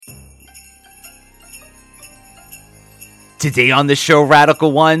Today on the show,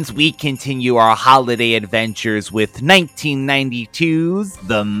 Radical Ones, we continue our holiday adventures with 1992's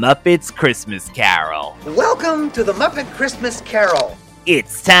The Muppets Christmas Carol. Welcome to The Muppet Christmas Carol.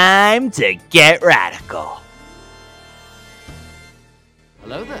 It's time to get radical.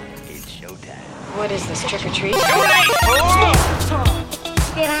 Hello there. It's showtime. What is this, trick-or-treat? Did I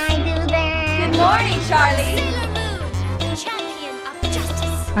do that? Good morning, Charlie. Sailor Moon, champion of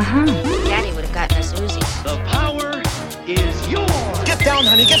justice. Daddy would have gotten us Uzis. The power is yours. Get down,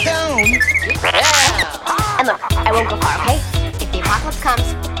 honey, get down. And look, I won't go far, okay? If the apocalypse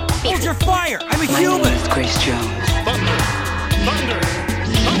comes, beat Hold your fire. I'm a human. Grace Jones. Thunder.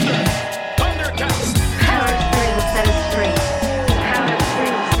 Thundercats. Power of 3 will set us free. Power of 3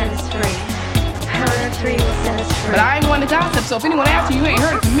 will set us free. Power of 3 will set us free. But I ain't one to gossip, so if anyone asks you, you ain't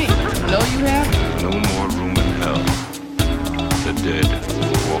heard it from me. No, you have? No more room in hell. The dead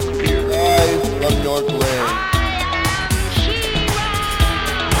will walk here. Rise from your grave.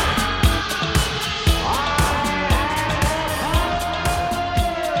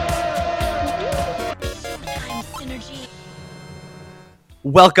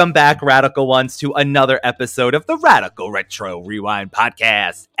 Welcome back, Radical Ones, to another episode of the Radical Retro Rewind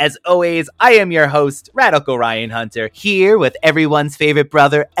Podcast. As always, I am your host, Radical Ryan Hunter, here with everyone's favorite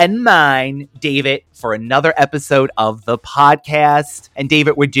brother and mine, David, for another episode of the podcast. And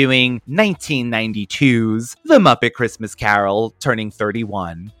David, we're doing 1992's The Muppet Christmas Carol, turning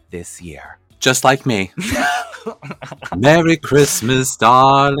 31 this year. Just like me. Merry Christmas,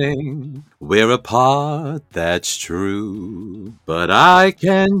 darling. We're apart, that's true. But I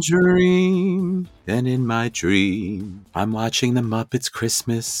can dream, and in my dream, I'm watching the Muppets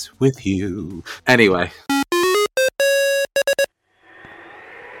Christmas with you. Anyway.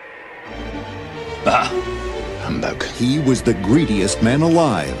 Humbug. He was the greediest man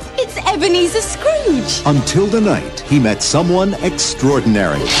alive. It's Ebenezer Scrooge. Until the night he met someone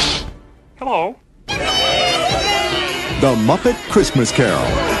extraordinary. Hello. The Muppet Christmas Carol.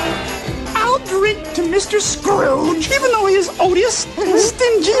 I'll drink to Mr. Scrooge, even though he is odious,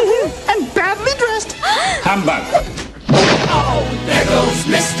 stingy, and badly dressed. Humbug. Oh, there goes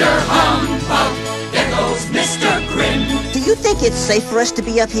Mr. Humbug. There goes Mr. Grin. Do you think it's safe for us to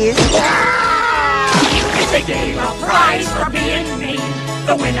be up here? If they gave a prize for being mean,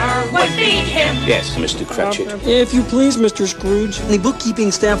 the winner would be him. Yes, Mr. Cratchit. If you please, Mr. Scrooge, the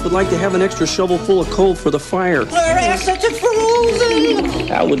bookkeeping staff would like to have an extra shovel full of coal for the fire.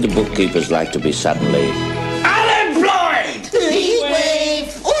 How would the bookkeepers like to be suddenly Unemployed! Heat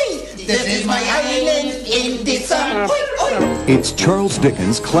wave! Oi! This is my island in the sun. It's Charles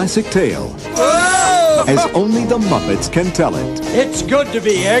Dickens' classic tale. As only the Muppets can tell it. It's good to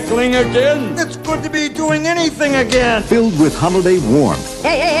be heckling again. It's good to be doing anything again. Filled with holiday warmth.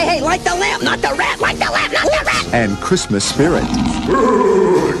 Hey, like the lamp, not the rat, like the lamp, not the rat. And Christmas spirit.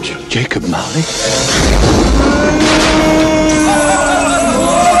 Jacob Marley?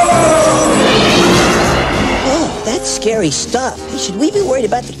 Oh, that's scary stuff. Hey, should we be worried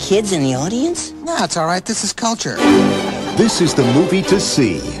about the kids in the audience? No, it's all right. This is culture. This is the movie to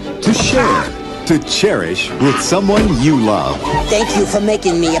see, to share, to cherish with someone you love. Thank you for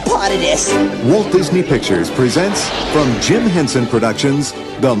making me a part of this. Walt Disney Pictures presents, from Jim Henson Productions,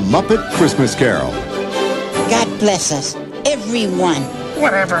 The Muppet Christmas Carol. God bless us, everyone.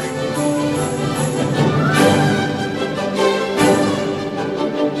 Whatever.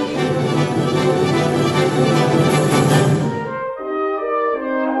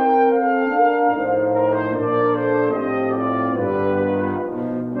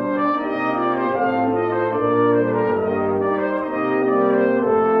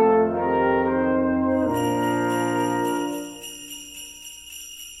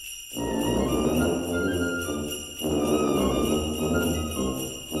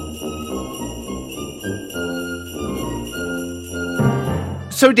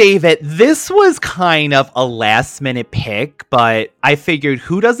 So, David, this was kind of a last-minute pick, but I figured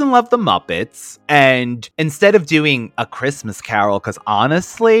who doesn't love the Muppets? And instead of doing a Christmas Carol, because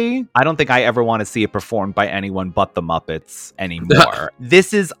honestly, I don't think I ever want to see it performed by anyone but the Muppets anymore.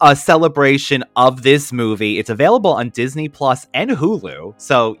 This is a celebration of this movie. It's available on Disney Plus and Hulu,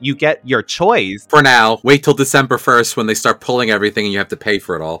 so you get your choice. For now, wait till December 1st when they start pulling everything and you have to pay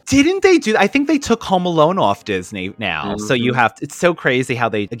for it all. Didn't they do? I think they took Home Alone off Disney now, so you have. It's so crazy how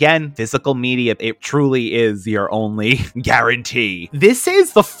they, again, physical media, it truly is your only guarantee. This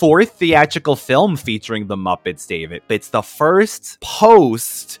is the fourth theatrical film featuring the Muppets, David. It's the first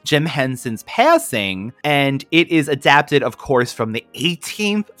post Jim Henson's passing, and it is adapted, of course, from the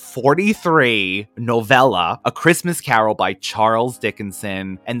 1843 novella, A Christmas Carol by Charles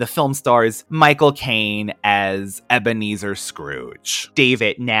Dickinson, and the film stars Michael Caine as Ebenezer Scrooge.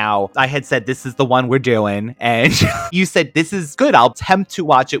 David, now, I had said this is the one we're doing, and you said this is good. I'll attempt to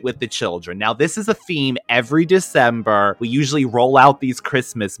watch it with the children. Now, this is a theme every December. We usually roll out these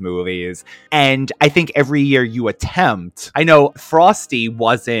Christmas movies, and I think every year you attempt. I know Frosty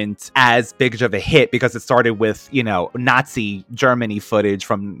wasn't as big of a hit because it started with, you know, Nazi Germany footage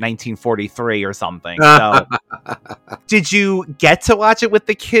from 1943 or something. So, did you get to watch it with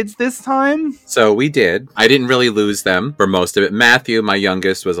the kids this time? So we did. I didn't really lose them for most of it. Matthew, my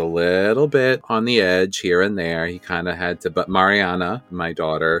youngest, was a little bit on the edge here and there. He kind of had to, but Mariana, my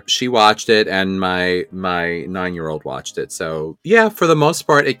daughter, she watched it, and my 9-year-old watched it. So yeah, for the most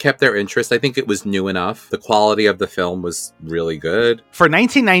part, it kept their interest. I think it was new enough. The quality of the film was really good. For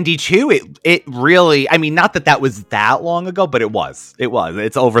 1992, it really, I mean, not that was that long ago, but it was.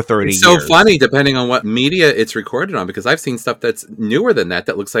 It's over 30 years. It's so funny, depending on what media it's recorded on, because I've seen stuff that's newer than that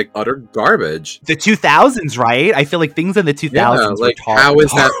looks like utter garbage. The 2000s, right? I feel like things in the 2000s like, were how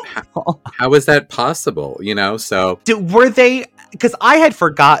is that possible? You know, so were they? Because I had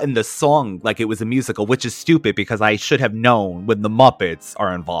forgotten the song like it was a musical, which is stupid because I should have known when the Muppets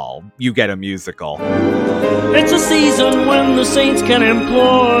are involved, you get a musical. It's a season when the saints can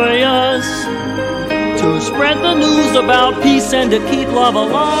employ us to spread the news about peace and to keep love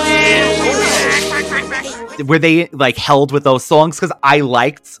alive. Were they like held with those songs? Because I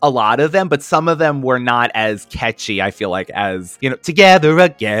liked a lot of them, but some of them were not as catchy, I feel like, as, you know, Together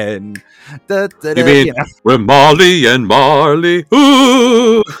Again. You mean, we're Molly and Marley.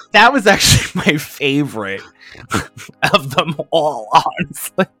 Ooh! That was actually my favorite of them all,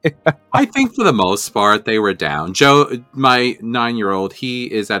 honestly. I think for the most part, they were down. Joe, my 9-year-old, he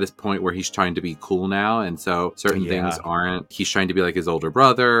is at his point where he's trying to be cool now, and so certain things aren't. He's trying to be like his older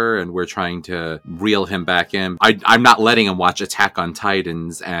brother, and we're trying to reel him back in. I'm not letting him watch Attack on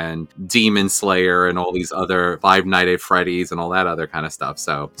Titans and Demon Slayer and all these other Five Nights at Freddy's and all that other kind of stuff.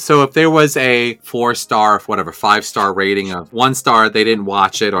 So if there was a 4-star, 5-star rating of 1 star, they didn't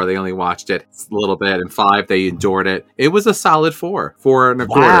watch it, or they only watched it a little bit, and 5, they endured it. It was a solid 4 and a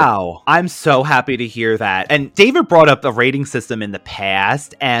quarter. Wow. I'm so happy to hear that. And David brought up a rating system in the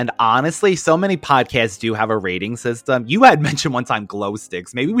past, and honestly, so many podcasts do have a rating system. You had mentioned one time glow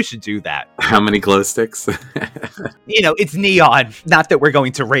sticks. Maybe we should do that. How many glow sticks? You know, it's neon. Not that we're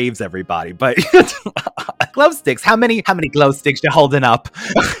going to raves, everybody, but glow sticks. How many glow sticks you holding up?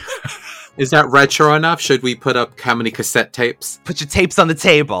 Is that retro enough? Should we put up how many cassette tapes? Put your tapes on the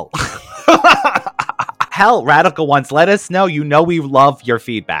table. Hell, Radical Ones, let us know. You know we love your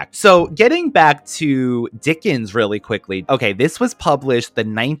feedback. So getting back to Dickens really quickly. Okay, this was published the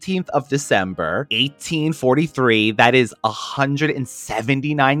 19th of December, 1843. That is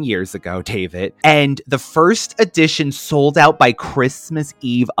 179 years ago, David. And the first edition sold out by Christmas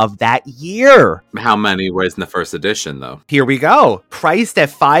Eve of that year. How many was in the first edition, though? Here we go. Priced at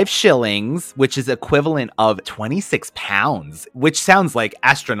 5 shillings, which is equivalent of 26 pounds, which sounds like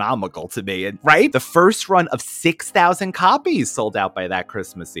astronomical to me, right? The first run of 6,000 copies sold out by that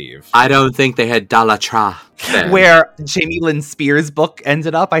Christmas Eve. I don't think they had Dalatra. Where Jamie Lynn Spears' book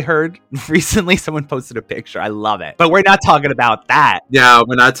ended up, I heard recently. Someone posted a picture. I love it. But we're not talking about that. No,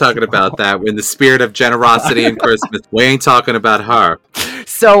 we're not talking about that. In the spirit of generosity and Christmas, we ain't talking about her.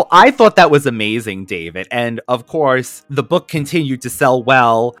 So I thought that was amazing, David. And of course, the book continued to sell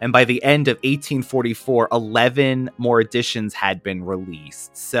well. And by the end of 1844, 11 more editions had been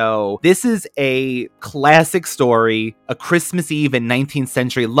released. So this is a classic story, a Christmas Eve in 19th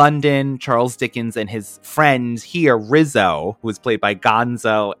century London. Charles Dickens and his friend here, Rizzo, who was played by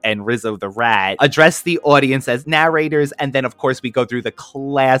Gonzo and Rizzo the Rat, address the audience as narrators. And then, of course, we go through the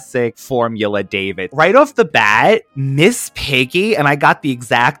classic formula, David. Right off the bat, Miss Piggy, and I got the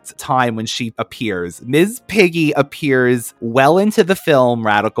exact time when she appears. Ms. Piggy appears well into the film,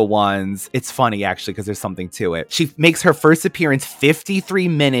 Radical Ones. It's funny, actually, because there's something to it. She makes her first appearance 53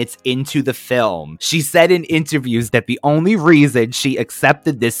 minutes into the film. She said in interviews that the only reason she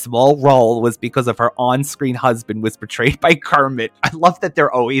accepted this small role was because of her on-screen husband was portrayed by Kermit. I love that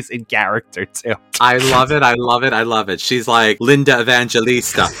they're always in character, too. I love it. I love it. I love it. She's like Linda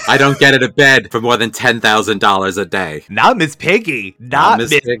Evangelista. I don't get out of bed for more than $10,000 a day. Not Miss Piggy. Not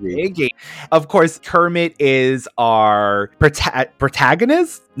Miss Piggy. Of course, Kermit is our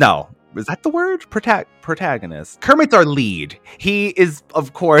protagonist? No. is that the word? Protagonist. Kermit's our lead. He is,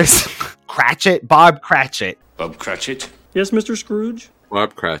 of course, Cratchit, Bob Cratchit. Bob Cratchit? Yes, Mr. Scrooge?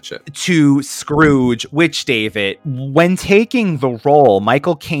 Bob Cratchit. To Scrooge, which, David, when taking the role,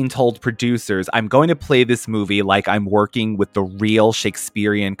 Michael Caine told producers, I'm going to play this movie like I'm working with the real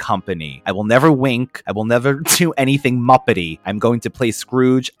Shakespearean company. I will never wink. I will never do anything Muppety. I'm going to play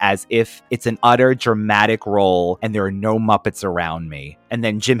Scrooge as if it's an utter dramatic role and there are no Muppets around me. And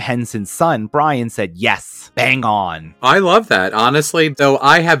then Jim Henson's son, Brian, said, yes, bang on. I love that. Honestly, though,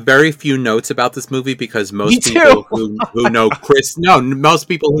 I have very few notes about this movie because most people who know most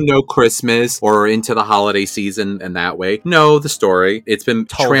people who know Christmas or are into the holiday season and that way know the story. It's been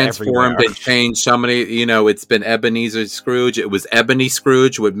transformed and changed so many, it's been Ebenezer Scrooge. It was Ebony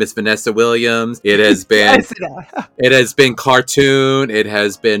Scrooge with Miss Vanessa Williams. It has been, it has been cartoon. It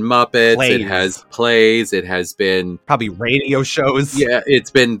has been Muppets. It has plays. It has been probably radio shows. Yeah.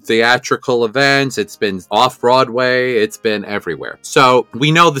 It's been theatrical events. It's been off-Broadway. It's been everywhere. So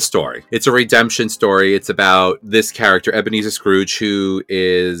we know the story. It's a redemption story. It's about this character, Ebenezer Scrooge, who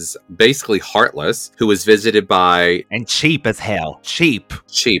is basically heartless, who was visited by... And cheap as hell. Cheap.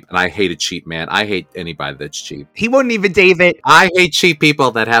 And I hated cheap, man. I hate anybody that's cheap. He wouldn't even, David. I hate cheap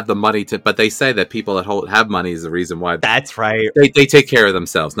people that have the money to... But they say that people that have money is the reason why... That's right. They take care of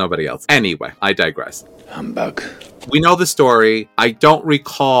themselves, nobody else. Anyway, I digress. Humbug. We know the story. I don't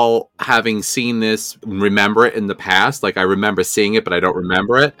recall having seen this, remember it in the past. Like, I remember seeing it, but I don't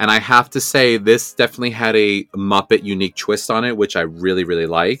remember it. And I have to say, this definitely had a Muppet unique twist on it, which I really, really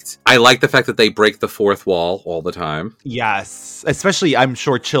liked. I like the fact that they break the fourth wall all the time. Yes. Especially, I'm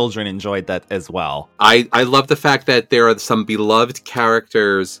sure children enjoyed that as well. I love the fact that there are some beloved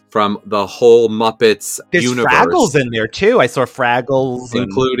characters from the whole Muppets universe. There's Fraggles in there, too. I saw Fraggles.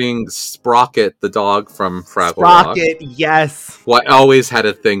 Including Sprocket, the dog from Fraggle Rock. Yes. Well, I always had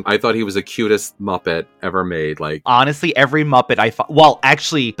a thing. I thought he was the cutest Muppet ever made. Like, honestly, every Muppet well,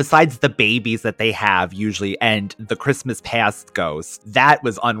 actually, besides the babies that they have usually, and the Christmas Past ghost, that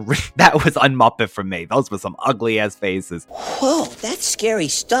was un-Muppet for me. Those were some ugly ass faces. Whoa, that's scary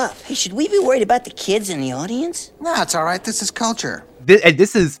stuff. Hey, should we be worried about the kids in the audience? No, it's all right. This is culture.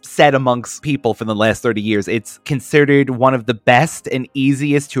 This is said amongst people for the last 30 years. It's considered one of the best and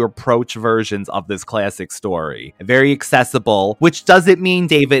easiest to approach versions of this classic story. Very accessible, which doesn't mean,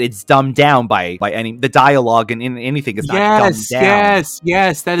 David, it's dumbed down by any... The dialogue and anything is not dumbed down.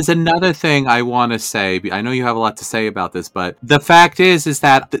 Yes. That is another thing I want to say. I know you have a lot to say about this, but the fact is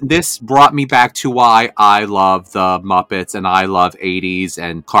that this brought me back to why I love the Muppets and I love 80s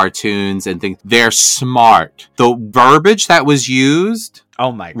and cartoons and things. They're smart. The verbiage that was used,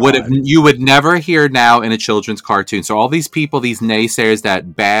 oh my God. You would never hear now in a children's cartoon. So all these people, these naysayers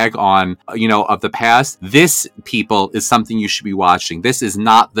that bag on, of the past, this, people, is something you should be watching. This is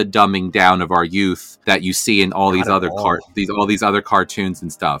not the dumbing down of our youth that you see in all these other other cartoons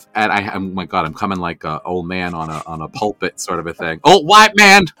and stuff. And oh my God, I'm coming like an old man on a pulpit sort of a thing. Old white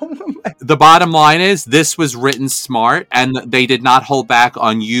man. The bottom line is this was written smart, and they did not hold back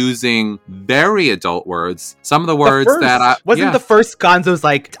on using very adult words. Some of the words the first Gonzo's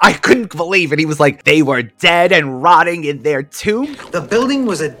like, I couldn't believe it. He was like, they were dead and rotting in their tomb. The building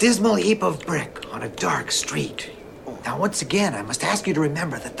was a dismal heap of brick on a dark street. Now, once again, I must ask you to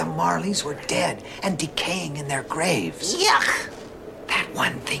remember that the Marleys were dead and decaying in their graves. Yuck! That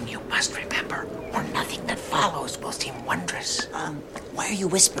one thing you must remember, or nothing that follows will seem wondrous. Why are you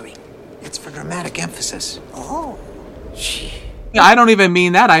whispering? It's for dramatic emphasis. Oh. Gee. I don't even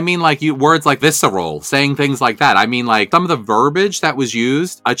mean that. I mean, like, words like visceral, saying things like that. I mean, like, some of the verbiage that was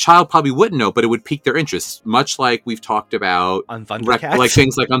used, a child probably wouldn't know, but it would pique their interest. Much like we've talked about on Thundercats. Like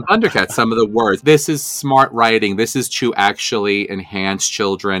things like on Thundercats, some of the words. This is smart writing. This is to actually enhance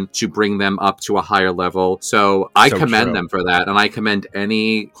children, to bring them up to a higher level. So I commend them for that. And I commend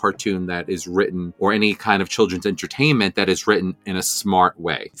any cartoon that is written, or any kind of children's entertainment that is written in a smart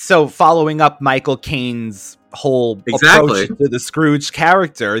way. So following up Michael Caine's whole approach to the Scrooge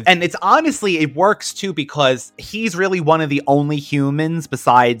character, and it's honestly, it works too, because he's really one of the only humans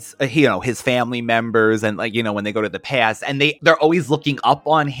besides his family members, and like, when they go to the past, and they're always looking up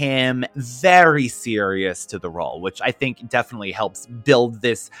on him, very serious to the role, which I think definitely helps build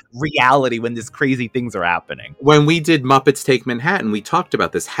this reality when these crazy things are happening. When we did Muppets Take Manhattan, we talked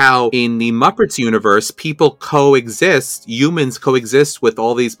about this, how in the Muppets universe, humans coexist with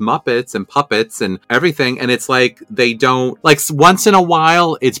all these Muppets and puppets and everything, and it's it's like they don't, like once in a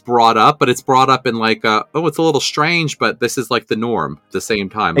while it's brought up, but it's brought up in like, it's a little strange, but this is like the norm at the same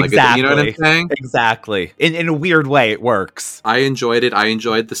time. Like, Exactly. you know what I'm saying? Exactly. In a weird way, it works. I enjoyed it. I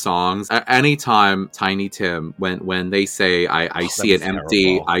enjoyed the songs. Anytime Tiny Tim, when they say, I see an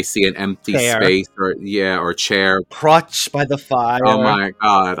empty Chair. space or chair. Crutch by the fire. Oh my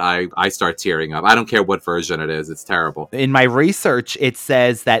God. I start tearing up. I don't care what version it is. It's terrible. In my research, it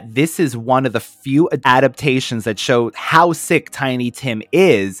says that this is one of the few adaptations that show how sick Tiny Tim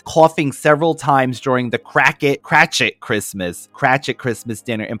is, coughing several times during the Cratchit Christmas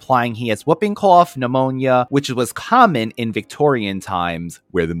dinner, implying he has whooping cough, pneumonia, which was common in Victorian times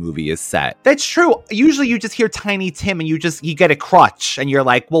where the movie is set. That's true. Usually you just hear Tiny Tim and you get a crutch and you're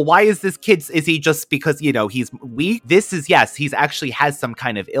like, well, why is this kid, is he just because, he's weak? This is, yes, he's actually has some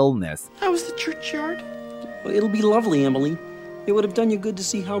kind of illness. How was the churchyard? Well, it'll be lovely, Emily. It would have done you good to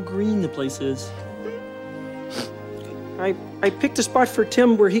see how green the place is. I picked a spot for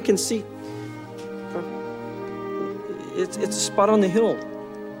Tim where he can see. It's a spot on the hill.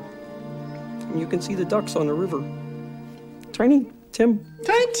 And you can see the ducks on the river. Tiny Tim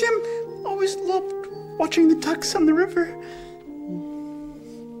always loved watching the ducks on the river.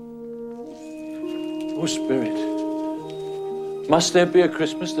 Oh, Spirit, must there be a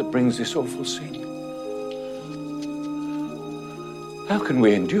Christmas that brings this awful scene? How can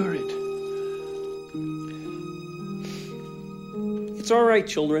we endure it? It's all right,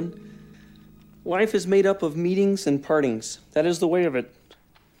 children. Life is made up of meetings and partings. That is the way of it.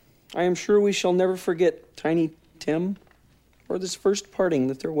 I am sure we shall never forget Tiny Tim or this first parting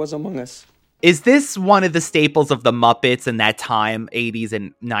that there was among us. Is this one of the staples of the Muppets in that time, 80s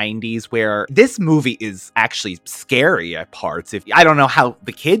and 90s, where this movie is actually scary at parts? I don't know how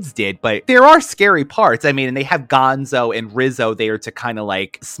the kids did, but there are scary parts. I mean, and they have Gonzo and Rizzo there to kind of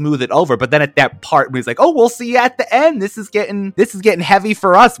like smooth it over. But then at that part, he's like, "Oh, we'll see you at the end. This is getting heavy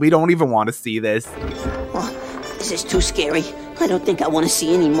for us. We don't even want to see this." Oh, this is too scary. I don't think I want to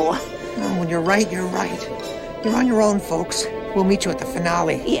see any more. Oh, when you're right, you're right. You're on your own, folks. We'll meet you at the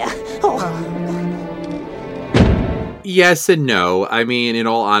finale. Yeah. Oh. Yes and no. I mean, in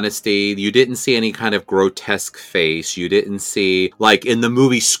all honesty, you didn't see any kind of grotesque face. You didn't see, like in the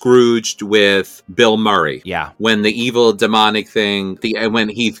movie Scrooged with Bill Murray. Yeah. When the evil demonic thing, when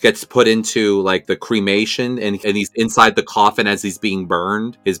he gets put into like the cremation and he's inside the coffin as he's being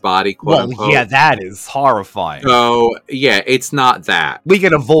burned, his body, quote unquote. Yeah, that is horrifying. So, yeah, it's not that. We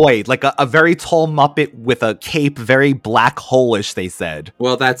can avoid like a very tall Muppet with a cape, very black hole-ish, they said.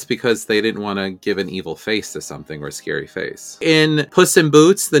 Well, that's because they didn't want to give an evil face to something or scary face. In Puss in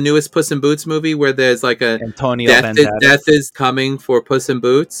Boots, the newest Puss in Boots movie, where there's like a death is coming for Puss in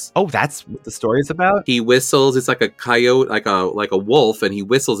Boots. Oh, that's what the story is about? He whistles. It's like a coyote, like a wolf, and he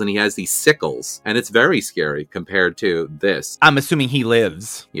whistles and he has these sickles, and it's very scary compared to this. I'm assuming he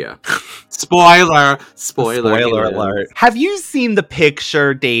lives. Yeah. Spoiler alert. Have you seen the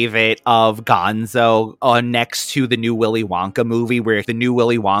picture, David, of Gonzo next to the new Willy Wonka movie, where the new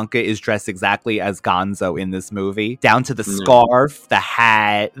Willy Wonka is dressed exactly as Gonzo in this movie? Down to the scarf, the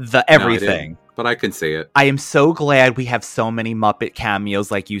hat, the everything. But I can see it. I am so glad we have so many Muppet cameos,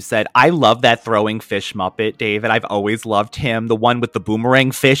 like you said. I love that throwing fish Muppet, David. I've always loved him. The one with the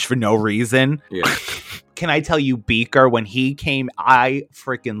boomerang fish for no reason. Yeah. Can I tell you, Beaker, when he came, I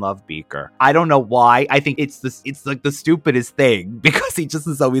freaking love Beaker. I don't know why. I think it's like the stupidest thing because he just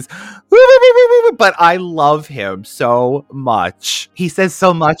is always, but I love him so much. He says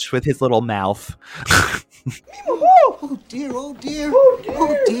so much with his little mouth. Oh dear, oh dear,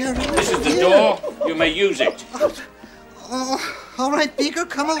 oh dear. This is the door. You may use it. All right, Beaker,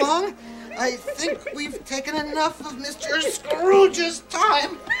 come along. I think we've taken enough of Mr. Scrooge's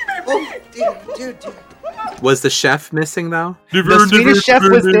time. Oh dear. Was the chef missing though? The Swedish chef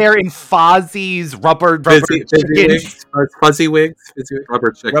was there in Fozzie's rubber chicken. Fuzzy wigs?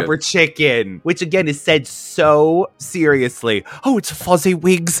 Rubber chicken. Which again is said so seriously. Oh, it's Fuzzy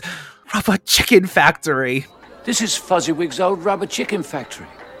Wig's Rubber Chicken Factory. This is Fuzzy-Wig's old rubber chicken factory.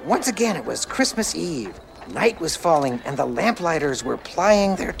 Once again, it was Christmas Eve. Night was falling, and the lamplighters were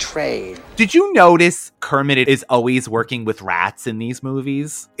plying their trade. Did you notice Kermit is always working with rats in these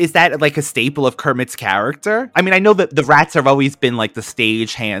movies? Is that like a staple of Kermit's character? I mean, I know that the rats have always been like the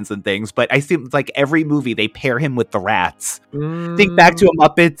stage hands and things, but I see like every movie they pair him with the rats. Think back to a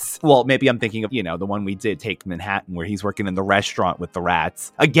Muppets. Well, maybe I'm thinking of, the one we did, Take Manhattan, where he's working in the restaurant with the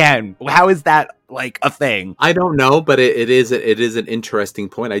rats. Again, how is that like a thing? I don't know, but it is an interesting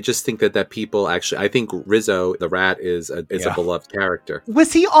point. I just think that people actually, I think Rizzo the rat is a beloved character.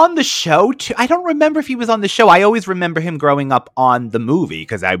 Was he on the show too? I don't remember if he was on the show. I always remember him growing up on the movie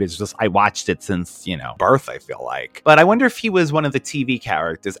because I watched it since, birth, I feel like. But I wonder if he was one of the TV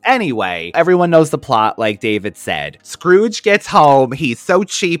characters. Anyway, everyone knows the plot, like David said. Scrooge gets home. He's so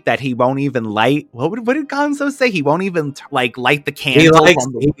cheap that he won't even light. What did Gonzo say? He won't even light the candles.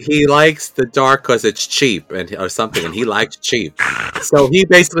 He likes the dark because it's cheap or something, and he likes cheap. So he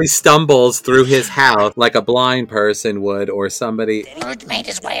basically stumbles through his house like a blind person would, or somebody. Scrooge made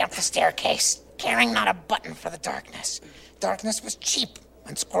his way up the staircase, carrying not a button for the darkness. Darkness was cheap,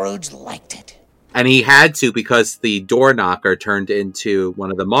 and Scrooge liked it. And he had to because the door knocker turned into one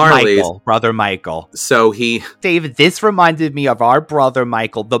of the Marleys. Brother Michael. So David, this reminded me of our brother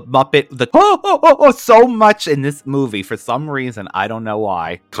Michael, the Muppet, so much in this movie for some reason. I don't know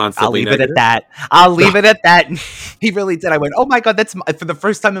why. Constantly I'll leave it at that. He really did. I went, oh my God, that's for the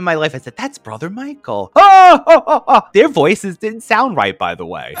first time in my life. I said, that's Brother Michael. Their voices didn't sound right, by the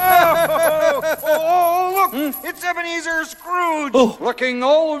way. Look, it's Ebenezer Scrooge, looking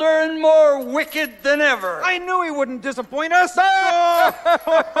older and more wicked than ever. I knew he wouldn't disappoint us.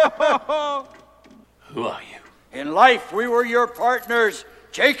 Who are you? In life, we were your partners,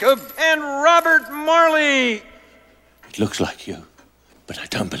 Jacob and Robert Marley. It looks like you, but I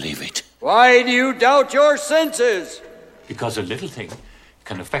don't believe it. Why do you doubt your senses? Because a little thing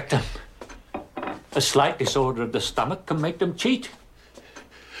can affect them. A slight disorder of the stomach can make them cheat.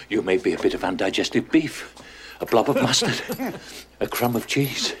 You may be a bit of undigested beef, a blob of mustard, a crumb of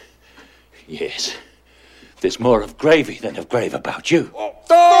cheese. Yes, there's more of gravy than of grave about you. More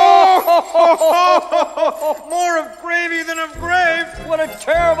of gravy than of grave? What a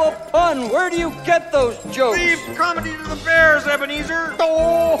terrible pun. Where do you get those jokes? Leave comedy to the bears, Ebenezer.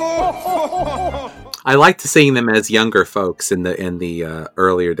 I liked seeing them as younger folks in the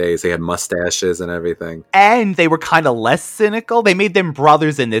earlier days. They had mustaches and everything. And they were kind of less cynical. They made them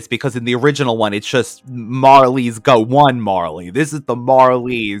brothers in this because in the original one, it's just Marley's go one Marley. This is the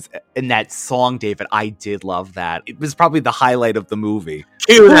Marleys. And that song, David, I did love that. It was probably the highlight of the movie.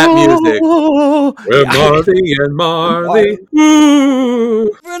 Cue that music. We're Marley and Marley.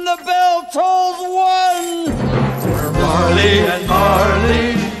 When the bell tolls one. We're Marley and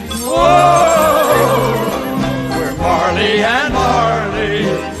Marley. Whoa! We're Marley and Marley.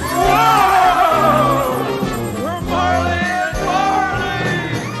 Whoa! We're Marley and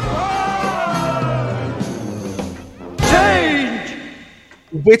Marley. Whoa! Change!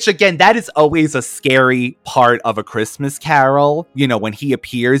 Which, again, that is always a scary part of A Christmas Carol, when he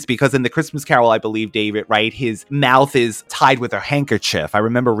appears, because in The Christmas Carol, I believe, David, right, his mouth is tied with a handkerchief. I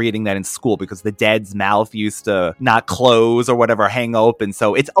remember reading that in school because the dead's mouth used to not close or whatever, hang open,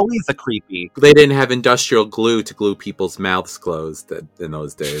 so it's always a creepy. They didn't have industrial glue to glue people's mouths closed in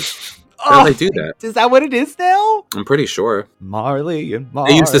those days. How do they do that? Is that what it is now? I'm pretty sure. Marley and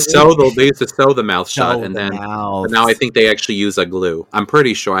Marley. They used to sew the mouth shut, but now I think they actually use a glue. I'm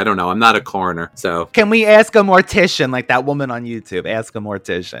pretty sure. I don't know. I'm not a coroner, so. Can we ask a mortician, like that woman on YouTube? Ask a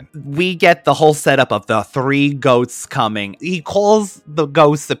mortician. We get the whole setup of the 3 goats coming. He calls the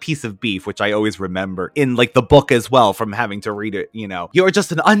ghosts a piece of beef, which I always remember in like the book as well from having to read it. You're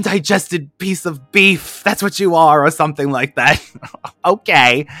just an undigested piece of beef. That's what you are, or something like that.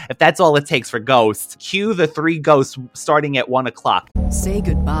 Okay, if that's all it takes for ghosts. Cue the 3 ghosts starting at 1:00. Say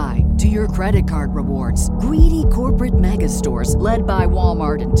goodbye to your credit card rewards. Greedy corporate mega stores, led by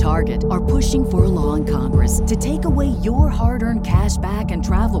Walmart and Target, are pushing for a law in Congress to take away your hard-earned cash back and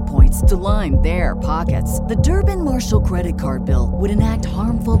travel points to line their pockets. The Durbin-Marshall credit card bill would enact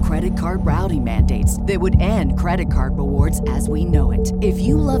harmful credit card routing mandates that would end credit card rewards as we know it. If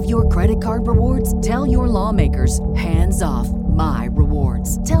you love your credit card rewards, tell your lawmakers, hands off my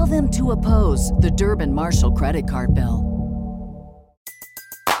rewards. Tell them to oppose the Durbin-Marshall credit card bill.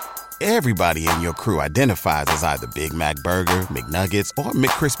 Everybody in your crew identifies as either Big Mac Burger, McNuggets, or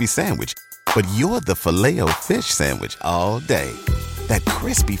McCrispy Sandwich. But you're the Filet-O-Fish Sandwich all day. That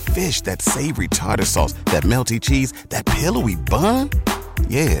crispy fish, that savory tartar sauce, that melty cheese, that pillowy bun.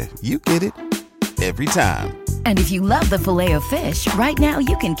 Yeah, you get it. Every time. And if you love the Filet-O-Fish, right now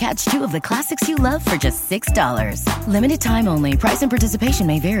you can catch 2 of the classics you love for just $6. Limited time only. Price and participation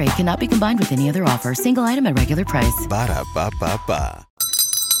may vary. Cannot be combined with any other offer. Single item at regular price. Ba-da-ba-ba-ba.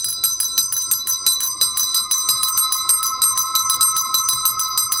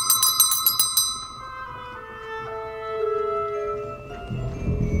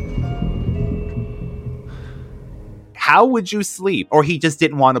 How would you sleep? Or he just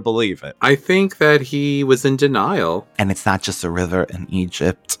didn't want to believe it. I think that he was in denial. And it's not just a river in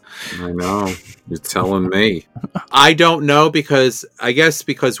Egypt. I know. You're telling me. I don't know because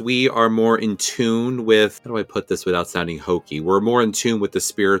we are more in tune with, how do I put this without sounding hokey? We're more in tune with the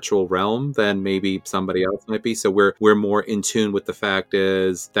spiritual realm than maybe somebody else might be. So we're more in tune with the fact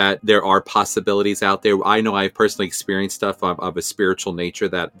is that there are possibilities out there. I know I've personally experienced stuff of a spiritual nature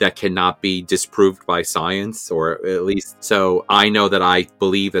that cannot be disproved by science, or at least, so I know that I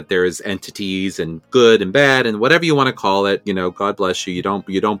believe that there's entities and good and bad and whatever you want to call it. God bless you.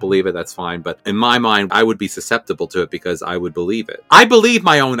 You don't believe it, that's fine. But in my mind, I would be susceptible to it because I would believe it. I believe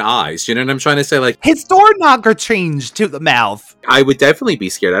my own eyes. You know what I'm trying to say? Like, his door knocker changed to the mouth. I would definitely be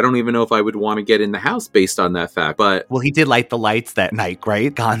scared. I don't even know if I would want to get in the house based on that fact. But well, he did light the lights that night,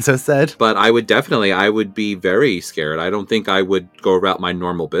 right? Gonzo said. But I would be very scared. I don't think I would go about my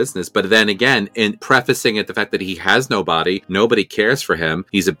normal business. But then again, in prefacing it, the fact that he has nobody cares for him.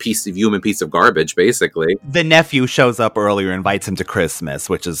 He's a human piece of garbage, basically. The nephew shows up earlier, invites him to Christmas,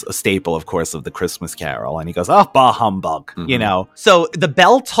 which is a staple, of course, of the Christmas Carol. And he goes, oh, bah humbug, So the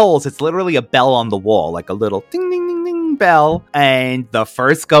bell tolls. It's literally a bell on the wall, like a little ding, ding, ding, ding bell. And the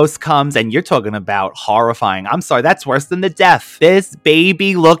first ghost comes, and you're talking about horrifying. I'm sorry, that's worse than the death. This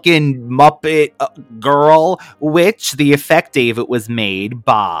baby-looking Muppet girl, which the effect, David, was made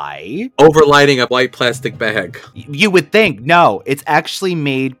by... overlighting a white plastic bag. You would think. No, it's actually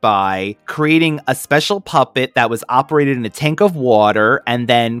made by creating a special puppet that was operated in a tank of water and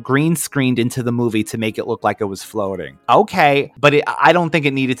then green screened into the movie to make it look like it was floating. Okay, but I don't think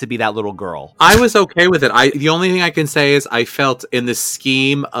it needed to be that little girl. I was okay with it. The only thing I can say is I felt in the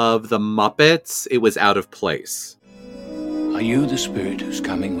scheme of the Muppets, it was out of place. Are you the spirit whose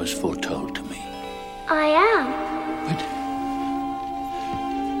coming was foretold to me? I am. But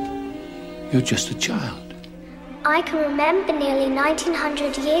you're just a child. I can remember nearly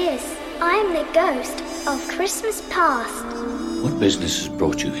 1900 years. I am the ghost of Christmas past. What business has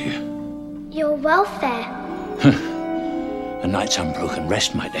brought you here? Your welfare. A night's unbroken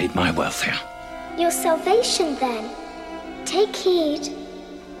rest might aid my welfare. Your salvation, then. Take heed.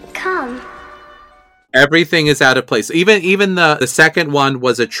 Come. Everything is out of place. Even the second one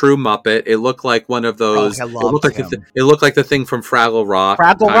was a true Muppet. It looked like one of those. Oh, it looked like the thing from Fraggle Rock.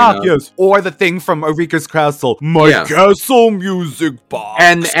 Fraggle Rock, yes. Or the thing from Eureka's Castle. My castle music box.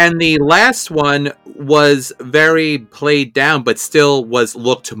 And the last one was very played down, but still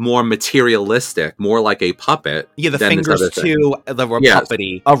looked more materialistic, more like a puppet. Yeah, the fingers too, the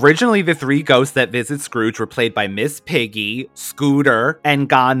puppety. Originally, the three ghosts that visit Scrooge were played by Miss Piggy, Scooter, and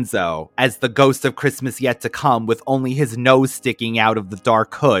Gonzo as the ghost of Christmas Yet to Come, with only his nose sticking out of the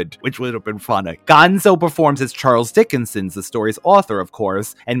dark hood, which would have been funny. Gonzo performs as Charles Dickinson, the story's author, of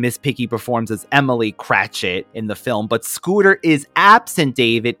course, and Miss Piggy performs as Emily Cratchit in the film, but Scooter is absent,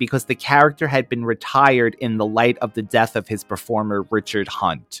 David, because the character had been retired in the light of the death of his performer, Richard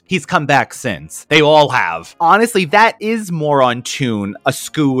Hunt. He's come back since. They all have. Honestly, that is more on tune, a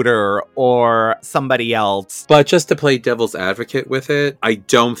Scooter or somebody else. But just to play devil's advocate with it, I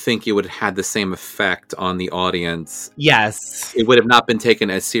don't think it would have had the same effect on the audience. Yes. It would have not been taken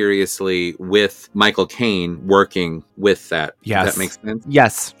as seriously with Michael Caine working with that. Yes. Does that make sense?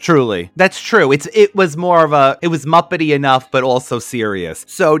 Yes, truly. That's true. It was more of it was Muppety enough, but also serious.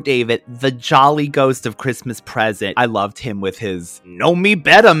 So, David, the jolly ghost of Christmas Present, I loved him with his know me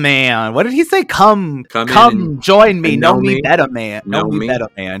better man. What did he say? Come join me. Know me better man. Know me better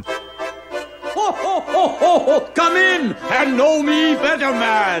man. Ho, ho, ho, ho, ho. Come in and know me better,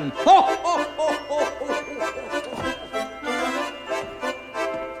 man. Ho, ho, ho, ho, ho.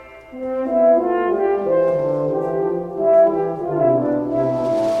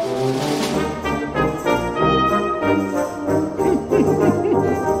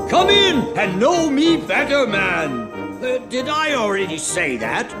 Come in and know me better, man. Did I already say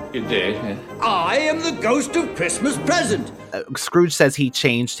that? You did. Yeah. I am the ghost of Christmas Present. Scrooge says he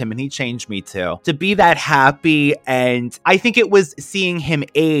changed him, and he changed me too. To be that happy, and I think it was seeing him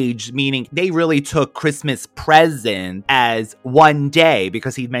age, meaning they really took Christmas Present as one day,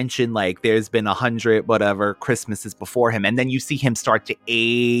 because he mentioned like there's been 100 whatever Christmases before him, and then you see him start to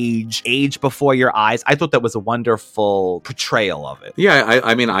age before your eyes. I thought that was a wonderful portrayal of it. Yeah,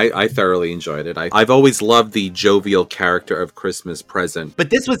 I thoroughly enjoyed it. I've always loved the jovial character of Christmas Present.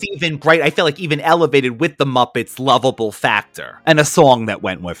 But this was even bright. I feel like even elevated with the Muppets' lovable factor. actor and a song that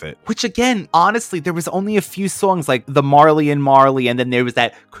went with it. Which again, honestly, there was only a few songs like the Marley and Marley, and then there was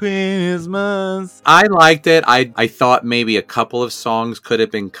that Christmas. I liked it. I thought maybe a couple of songs could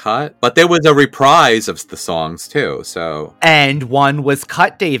have been cut, but there was a reprise of the songs too, so. And one was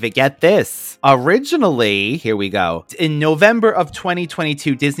cut, David. Get this. Originally, here we go. In November of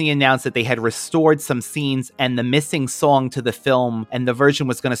 2022, Disney announced that they had restored some scenes and the missing song to the film, and the version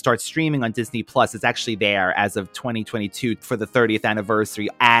was going to start streaming on Disney Plus. It's actually there as of 2022 for the 30th anniversary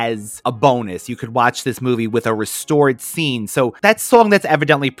as a bonus. You could watch this movie with a restored scene. So that song that's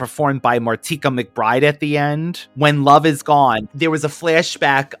evidently performed by Martika McBride at the end, When Love Is Gone, there was a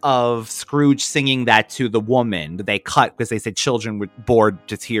flashback of Scrooge singing that to the woman. They cut because they said children were bored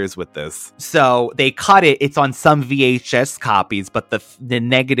to tears with this. So they cut it. It's on some VHS copies, but the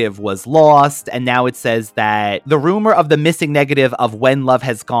negative was lost. And now it says that the rumor of the missing negative of When Love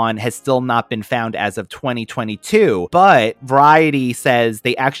Has Gone has still not been found as of 2022. But Variety says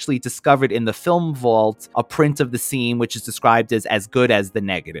they actually discovered in the film vault a print of the scene, which is described as good as the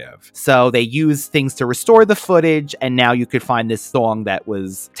negative. So they used things to restore the footage, and now you could find this song that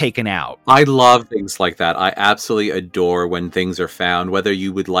was taken out. I love things like that. I absolutely adore when things are found, whether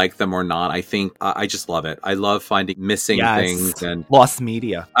you would like them or not. I think I just love it. I love finding missing things and lost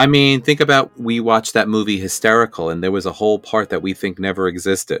media. I mean, think about, we watched that movie Hysterical, and there was a whole part that we think never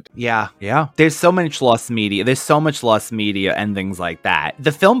existed. Yeah. There's so much lost media. There's so much lost media and things like that.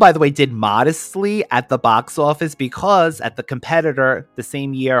 The film, by the way, did modestly at the box office because at the competitor the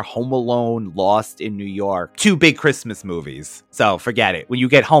same year, Home Alone lost in New York. 2 big Christmas movies. So forget it. When you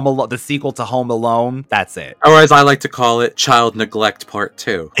get Home Alone, the sequel to Home Alone, that's it. Or as I like to call it, Child Neglect Part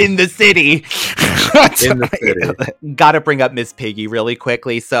 2. In the city. In the city. Gotta bring up Miss Piggy really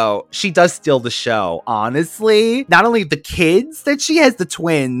quickly. So she does steal the show. Honestly, not only the kids that she has, the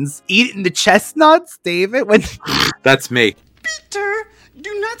twins, eating the chestnuts, David. That's me. Peter,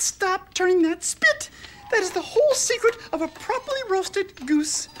 do not stop turning that spit. That is the whole secret of a properly roasted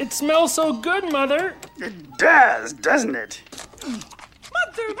goose. It smells so good, Mother. It does, doesn't it?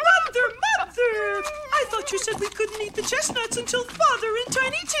 Mother! I thought you said we couldn't eat the chestnuts until Father and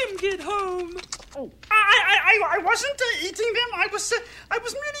Tiny Tim get home. Oh, I wasn't eating them. I was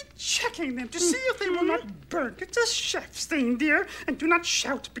merely checking them to see if they were not burnt. It's a chef stain, dear. And do not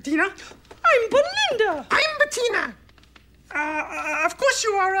shout, Bettina. I'm Belinda. I'm Bettina. Of course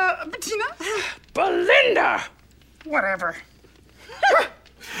you are, Bettina. Belinda! Whatever.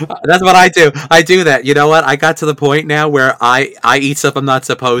 That's what I do. I do that. You know what? I got to the point now where I eat stuff I'm not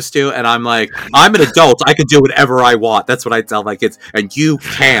supposed to, and I'm like, I'm an adult. I can do whatever I want. That's what I tell my kids. And you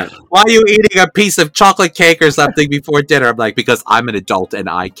can't. Why are you eating a piece of chocolate cake or something before dinner? I'm like, because I'm an adult and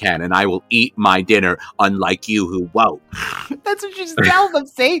I can, and I will eat my dinner, unlike you who won't. That's what you just tell them.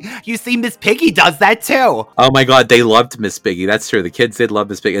 See? You see, Miss Piggy does that too. Oh my God, they loved Miss Piggy. That's true. The kids did love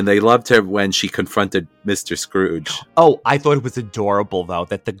Miss Piggy, and they loved her when she confronted Mr. Scrooge. Oh, I thought it was adorable, though,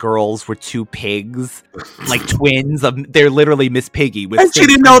 that the girls were 2 pigs, like twins. They're literally Miss Piggy. And she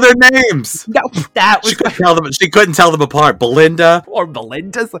didn't know their names. No, that was... She couldn't tell them apart. Belinda. Or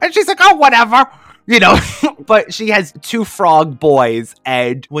Belinda's. And she's like, oh, whatever. You know, but she has 2 frog boys,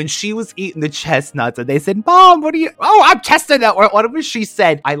 and when she was eating the chestnuts, and they said, Mom, what are you? Oh, I'm testing it. Or whatever she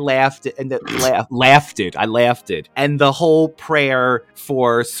said, I laughed it, and I laughed it. And the whole prayer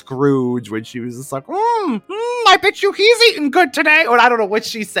for Scrooge, when she was just like, I bet you he's eating good today. Or I don't know what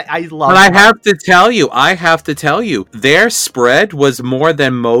she said. I love it. But I have to tell you, their spread was more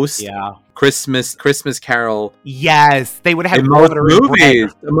than most. Yeah. Christmas Carol. Yes, they would have in most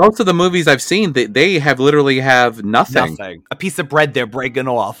movies. Most of the movies I've seen, they have literally have nothing. A piece of bread they're breaking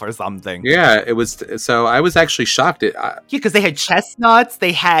off or something. Yeah, it was. So I was actually shocked. Yeah, because they had chestnuts.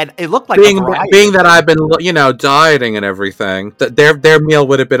 They had. It looked like being that I've been dieting and everything. Their meal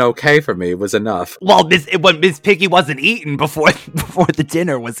would have been okay for me. It was enough. Well, when Miss Piggy wasn't eaten before the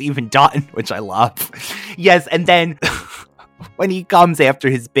dinner was even done, which I love. Yes, and then. When he comes after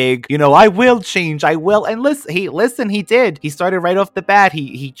his big, I will change, I will. And he did. He started right off the bat.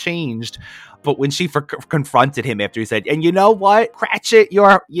 He changed. But when she confronted him after he said, and you know what, Cratchit,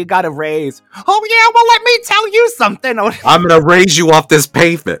 you got a raise. Oh yeah, well let me tell you something. I'm gonna raise you off this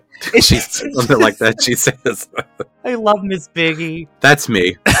pavement. She's something like that. She says. I love Miss Piggy. That's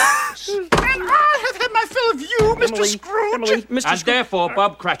me. My fill of you, Mr. Scrooge. And therefore,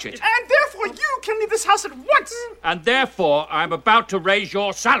 Bob Cratchit. And therefore, you can leave this house at once. And therefore, I'm about to raise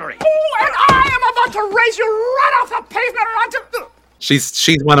your salary. Oh, and I am about to raise you right off the pavement onto...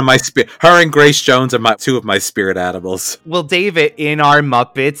 She's one of my her and Grace Jones are 2 of my spirit animals. Well, David, in our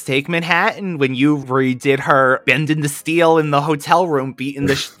Muppets Take Manhattan, when you redid her bending the steel in the hotel room, beating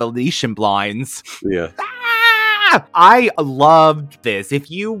the Venetian blinds. Yeah. Yeah, I loved this.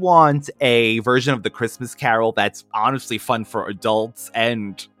 If you want a version of the Christmas Carol that's honestly fun for adults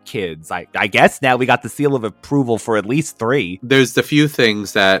and kids, I guess now we got the seal of approval for at least 3. There's a few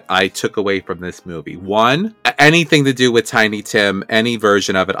things that I took away from this movie. One, anything to do with Tiny Tim, any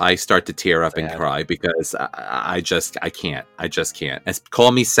version of it, I start to tear up and cry because I can't. I just can't.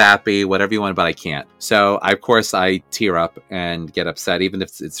 Call me sappy, whatever you want, but I can't. So, of course, I tear up and get upset, even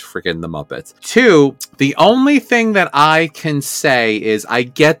if it's freaking the Muppets. 2, the only thing that I can say is I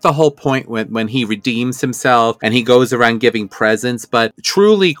get the whole point when he redeems himself and he goes around giving presents, but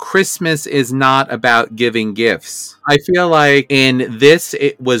truly, Christmas is not about giving gifts. I feel like in this,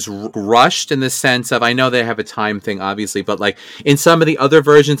 it was rushed in the sense of, I know they have a time thing, obviously, but like in some of the other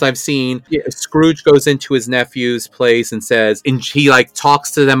versions I've seen, Scrooge goes into his nephew's place and says, and he like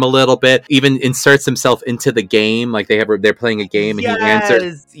talks to them a little bit, even inserts himself into the game. Like they're playing a game and he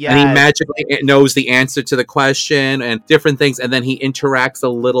answers, and he magically knows the answer to the question and different things. And then he interacts a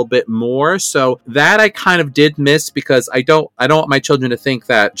little bit more. So that I kind of did miss because I don't want my children to think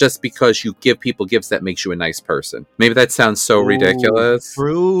that just because you give people gifts, that makes you a nice person. Maybe that sounds so ridiculous.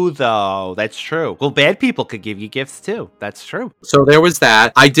 True, though. That's true. Well, bad people could give you gifts, too. That's true. So there was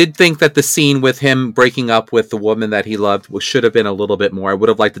that. I did think that the scene with him breaking up with the woman that he loved should have been a little bit more. I would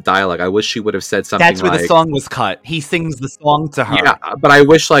have liked the dialogue. I wish she would have said something That's where the song was cut. He sings the song to her. Yeah, but I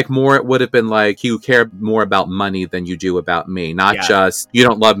wish like more it would have been like, you care more about money than you do about me. Not just, you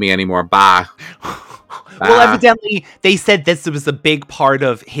don't love me anymore. Bye. Well, evidently, they said this was a big part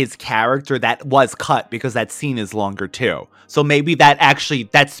of his character that was cut because that scene is longer, too. So maybe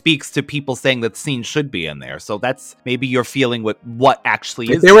that speaks to people saying that scene should be in there. So that's maybe you're feeling what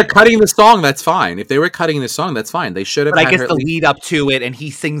actually is. If they were cutting the song, that's fine. If they were cutting the song, that's fine. They should have. But I guess the lead up to it, and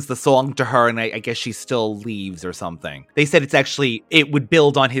he sings the song to her, and I guess she still leaves or something. They said it would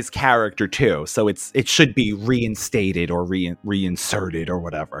build on his character too, so it should be reinstated or reinserted or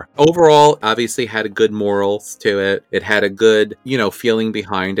whatever. Overall, obviously had a good morals to it. It had a good, feeling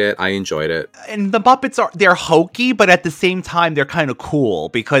behind it. I enjoyed it. And the Muppets they're hokey, but at the same time, they're kind of cool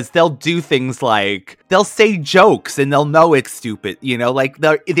because they'll do things like they'll say jokes and they'll know it's stupid, like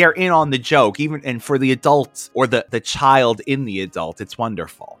they're in on the joke, and for the adults or the child in the adult, it's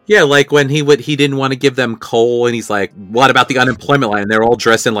wonderful. Yeah, like when he didn't want to give them coal and he's like, what about the unemployment line? They're all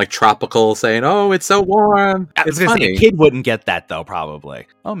dressed in like tropical saying, oh, it's so warm. It's funny. A kid wouldn't get that though, probably.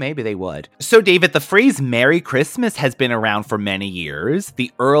 Oh, maybe they would. So David, the phrase Merry Christmas has been around for many years.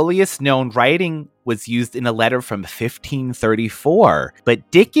 The earliest known writing was used in a letter from 1534, but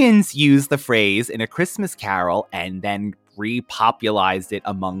Dickens used the phrase in A Christmas Carol and then repopularized it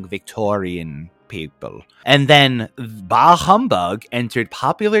among Victorian people. And then bah humbug entered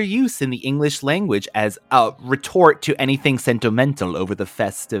popular use in the English language as a retort to anything sentimental over the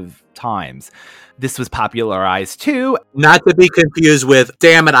festive times. This was popularized too. Not to be confused with,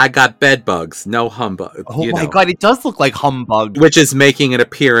 damn it, I got bed bugs. No humbug. Oh my God, it does look like humbug. Which is making an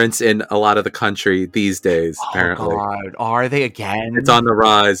appearance in a lot of the country these days, apparently. God, are they again? It's on the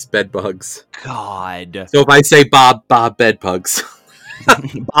rise, bed bugs. God. So if I say Bob bed bugs.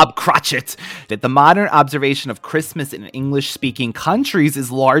 Bob Cratchit, that the modern observation of Christmas in English-speaking countries is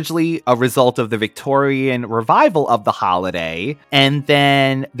largely a result of the Victorian revival of the holiday, and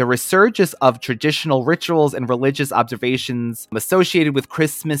then the resurgence of traditional rituals and religious observations associated with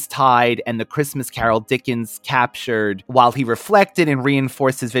Christmastide and the Christmas Carol Dickens captured while he reflected and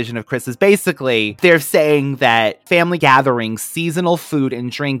reinforced his vision of Christmas. Basically, they're saying that family gatherings, seasonal food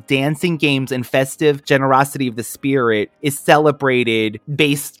and drink, dancing games, and festive generosity of the spirit is celebrated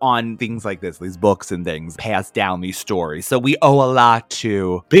based on things like this, these books and things passed down, these stories. So we owe a lot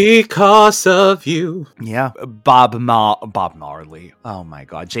to because of you. Yeah, Bob Marley. Oh my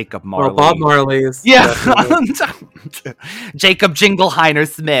God, Jacob Marley. Oh, Bob Marley is Jacob Jingleheimer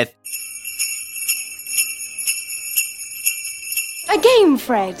Smith. A game,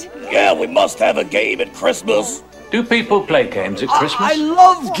 Fred. Yeah, we must have a game at Christmas. Do people play games at Christmas? I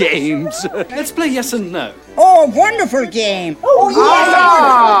love games. Let's play yes and no. Oh, wonderful game.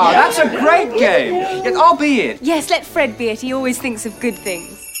 That's a great game. Yes, I'll be it. Yes, let Fred be it. He always thinks of good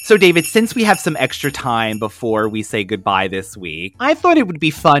things. So, David, since we have some extra time before we say goodbye this week, I thought it would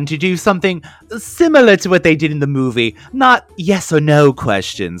be fun to do something similar to what they did in the movie. Not yes or no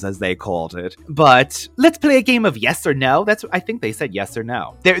questions, as they called it, but let's play a game of yes or no. I think they said yes or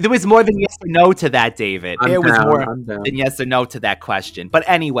no. There was more than yes or no to that, David. There was more than yes or no to that question. But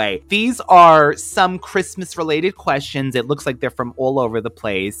anyway, these are some Christmas-related questions. It looks like they're from all over the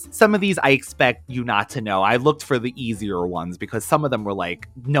place. Some of these I expect you not to know. I looked for the easier ones because some of them were like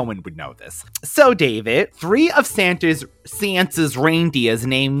No one would know this. So, David, 3 of Santa's reindeer's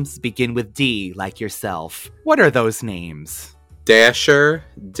names begin with D, like yourself. What are those names? Dasher,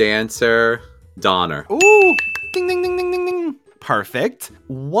 Dancer, Donner. Ooh, ding, ding, ding, ding, ding, ding. Perfect.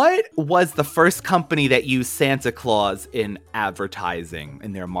 What was the first company that used Santa Claus in advertising,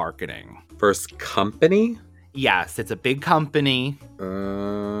 in their marketing? First company? Yes, it's a big company.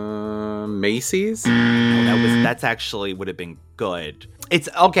 Macy's? No, that's actually would have been good. It's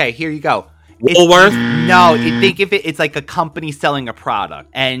okay, here you go. Woolworth? Think of it, it's like a company selling a product.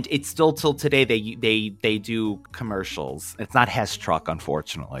 And it's still till today they do commercials. It's not Hess Truck,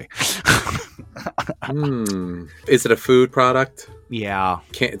 unfortunately. Is it a food product? Yeah.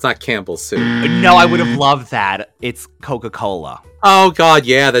 It's not Campbell's soup. No, I would have loved that. It's Coca-Cola. Oh, God,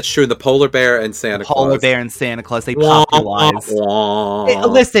 yeah, that's true. The Polar Bear and Santa Claus. Polar Bear and Santa Claus, they popularized.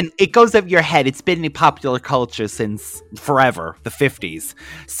 Listen, it goes over your head. It's been in popular culture since forever, the 50s.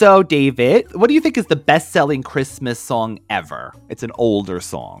 So, David, what do you think is the best-selling Christmas song ever? It's an older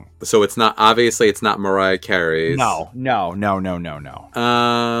song. So it's not Mariah Carey's. No.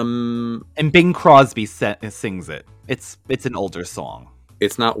 And Bing Crosby sings it. It's an older song.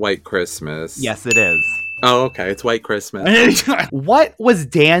 It's not White Christmas. Yes, it is. Oh, okay. It's White Christmas. What was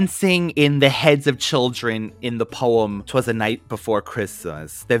dancing in the heads of children in the poem "'Twas a Night Before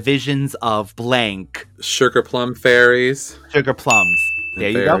Christmas"? The visions of blank. Sugar plum fairies. Sugar plums. There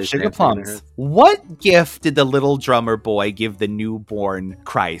you go, sugar plums. What gift did the little drummer boy give the newborn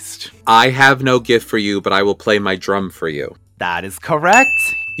Christ? I have no gift for you, but I will play my drum for you. That is correct.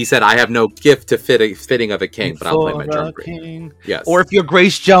 He said, I have no gift to fitting of a king, but I'll play my drum for you. Yes. Or if you're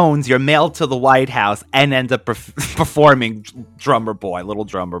Grace Jones, you're mailed to the White House and end up performing Little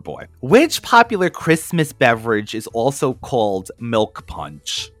Drummer Boy. Which popular Christmas beverage is also called milk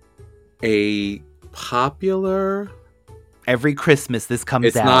punch? A popular... Every Christmas this comes out.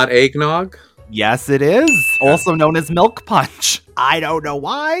 It's not eggnog? Yes, it is. Also known as milk punch. I don't know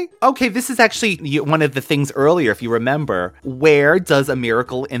why. Okay, this is actually one of the things earlier, if you remember. Where does A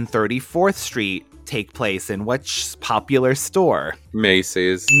Miracle in 34th Street take place? In which popular store?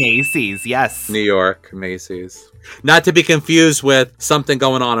 Macy's. Macy's, yes. New York, Macy's. Not to be confused with something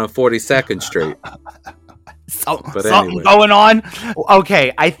going on 42nd Street. Something going on?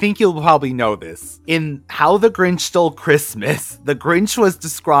 Okay, I think you'll probably know this. In How the Grinch Stole Christmas, the Grinch was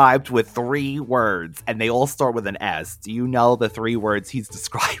described with 3 words, and they all start with an S. Do you know the 3 words he's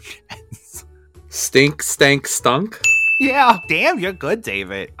described as? Stink, stank, stunk? Yeah. Damn, you're good,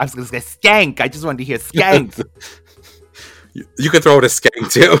 David. I was going to say skank. I just wanted to hear skank. You could throw it a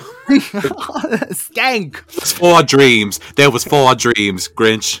skank, too. Skank. It's 4 dreams. There was 4 dreams,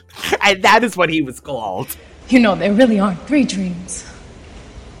 Grinch. And that is what he was called. You know, there really aren't 3 dreams.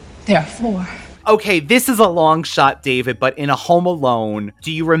 There are 4. Okay, this is a long shot, David, but in A Home Alone, do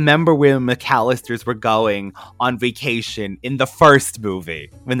you remember where the McAllisters were going on vacation in the first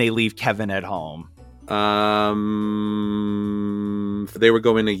movie when they leave Kevin at home? They were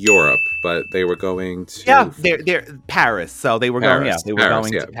going to Europe, but they were going to... Yeah, they're Paris, so they were going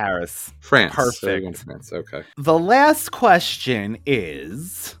to Paris. France. Perfect. They were going to France, okay. The last question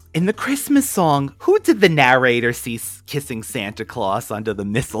is... In the Christmas song, who did the narrator see kissing Santa Claus under the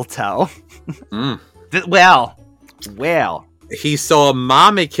mistletoe? Well. He saw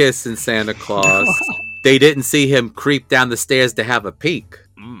Mommy kissing Santa Claus. They didn't see him creep down the stairs to have a peek.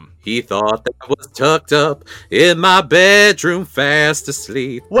 He thought that was tucked up in my bedroom, fast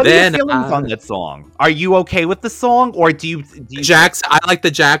asleep. What are your feelings on that song? Are you okay with the song, or do you Jackson? I like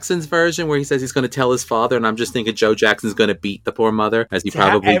the Jackson's version where he says he's going to tell his father, and I'm just thinking Joe Jackson's going to beat the poor mother, as he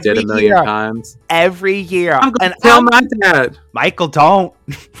probably did a million times. Every year. I'm going to tell my dad. Michael, don't.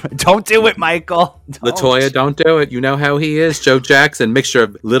 Don't do it, Michael. Don't. LaToya, don't do it. You know how he is. Joe Jackson, mixture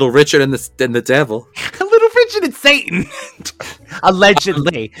of Little Richard and the devil. Little Richard and Satan.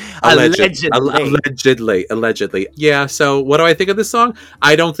 Allegedly. Allegedly. Yeah, so what do I think of this song?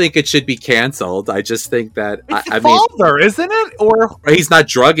 I don't think it should be canceled. I just think that... It's the father, isn't it? Or he's not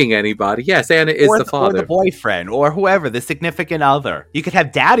drugging anybody. Yeah, Santa is the father. Or the boyfriend, or whoever, the significant other. You could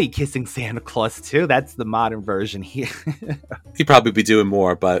have Daddy kissing Santa Claus, too. That's the modern version here. He'd probably be doing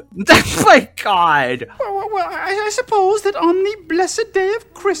more, but... Oh my God! Well, I suppose that on the blessed day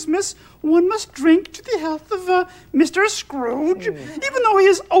of Christmas, one must drink to the health of Mr. Scrooge, even though he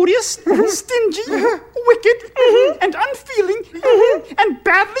is odious, stingy, wicked, and unfeeling, and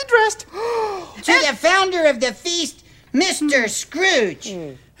badly dressed. To the founder of the feast, Mr. Scrooge.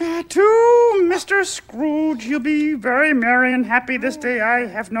 To Mr. Scrooge, you'll be very merry and happy this day, I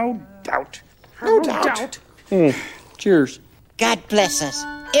have no doubt. No doubt. Cheers. God bless us,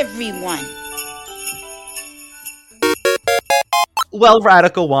 everyone. Well,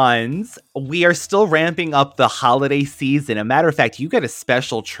 Radical Ones, we are still ramping up the holiday season. A matter of fact, you get a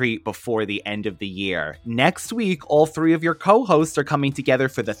special treat before the end of the year. Next week, all three of your co-hosts are coming together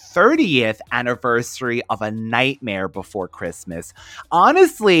for the 30th anniversary of A Nightmare Before Christmas.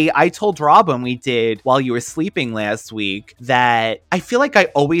 Honestly, I told Rob when we did While You Were Sleeping last week that I feel like I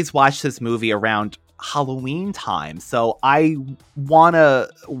always watch this movie around Halloween time, so I want to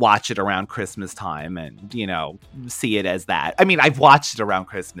watch it around Christmas time and, you know, see it as that. I mean, I've watched it around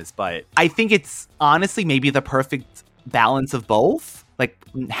Christmas, but I think it's honestly maybe the perfect balance of both, like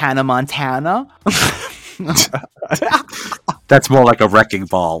Hannah Montana. That's more like a wrecking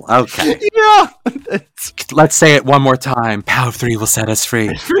ball. Okay. Yeah. Let's say it one more time. Power of 3 will set us free.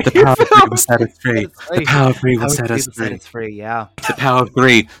 The power of 3 will set us free. The power of 3 will set us free. Yeah. The power of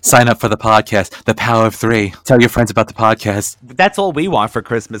 3. Sign up for the podcast. The power of 3. Tell your friends about the podcast. That's all we want for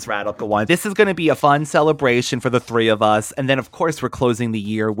Christmas, Radical One. This is going to be a fun celebration for the three of us. And then, of course, we're closing the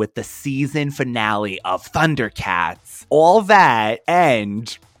year with the season finale of Thundercats. All that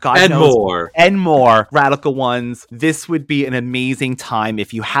and... God and knows, more. And more, Radical Ones. This would be an amazing time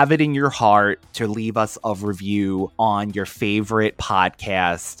if you have it in your heart to leave us a review on your favorite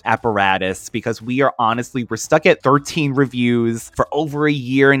podcast apparatus, because we're stuck at 13 reviews for over a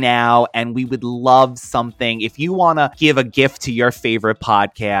year now, and we would love something. If you want to give a gift to your favorite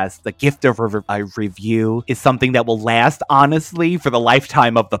podcast, the gift of a review is something that will last, honestly, for the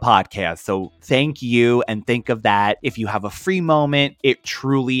lifetime of the podcast. So thank you, and think of that. If you have a free moment, it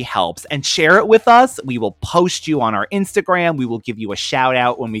truly helps, and share it with us. We will post you on our Instagram. We will give you a shout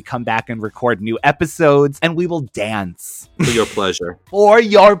out when we come back and record new episodes, and we will dance for your pleasure. For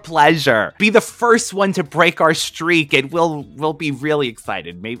your pleasure. Be the first one to break our streak, and we'll be really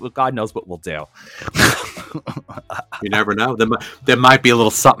excited. Maybe God knows what we'll do. You never know. There might be a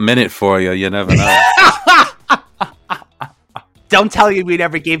little something in it for you. You never know. Don't tell you we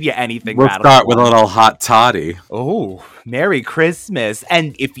never give you anything. We'll start with a little hot toddy. Oh, Merry Christmas.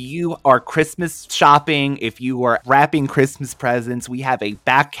 And if you are Christmas shopping, if you are wrapping Christmas presents, we have a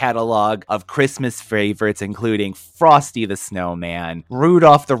back catalog of Christmas favorites, including Frosty the Snowman,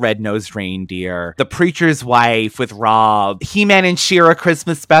 Rudolph the Red-Nosed Reindeer, The Preacher's Wife with Rob, He-Man and She-Ra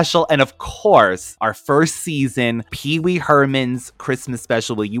Christmas special, and of course, our first season, Pee Wee Herman's Christmas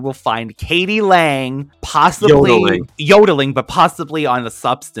special, where you will find Katie Lang possibly yodeling, but possibly on a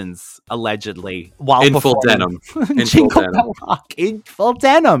substance, allegedly, while in full denim. In full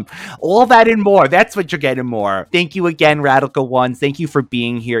denim. All that and more. That's what you're getting more. Thank you again, Radical Ones. Thank you for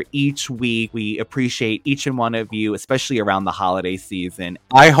being here each week. We appreciate each and one of you, especially around the holiday season.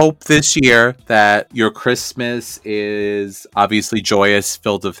 I hope this year that your Christmas is obviously joyous,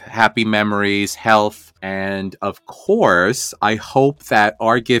 filled with happy memories, health, and of course, I hope that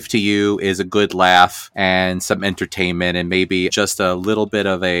our gift to you is a good laugh and some entertainment and maybe just a little bit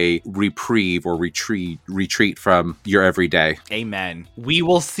of a reprieve or retreat from your everyday. Amen. We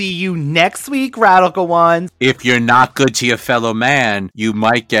will see you next week, Radical Ones. If you're not good to your fellow man, you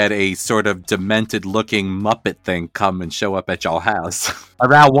might get a sort of demented looking Muppet thing come and show up at your house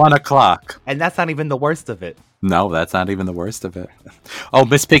around 1 o'clock. And that's not even the worst of it. No, that's not even the worst of it. Oh,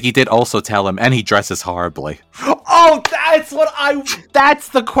 Miss Piggy did also tell him, and he dresses horribly. Oh, that's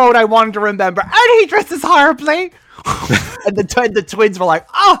the quote I wanted to remember. And he dresses horribly. And the twins were like,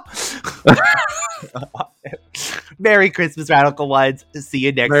 oh. Merry Christmas, Radical Ones. See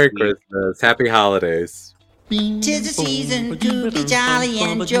you next week. Merry Christmas. Happy holidays. 'Tis the season to be jolly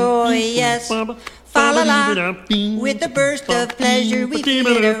and joyous. Fa la la, with a burst of pleasure we feel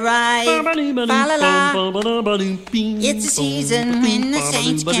it arrive. Fa la la, it's a season when the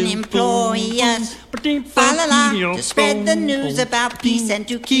saints can employ us. Fa la la, to spread the news about peace and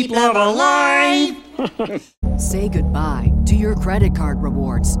to keep love alive. Say goodbye to your credit card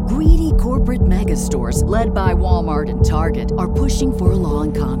rewards. Greedy corporate mega stores, led by Walmart and Target, are pushing for a law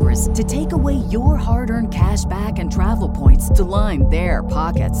in Congress to take away your hard-earned cash back and travel points to line their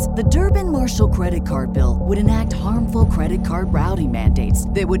pockets. The Durbin-Marshall credit card bill would enact harmful credit card routing mandates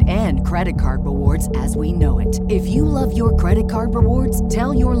that would end credit card rewards as we know it. If you love your credit card rewards,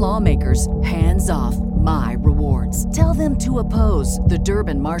 tell your lawmakers, hands off my rewards. Tell them to oppose the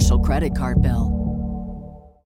Durbin-Marshall credit card bill.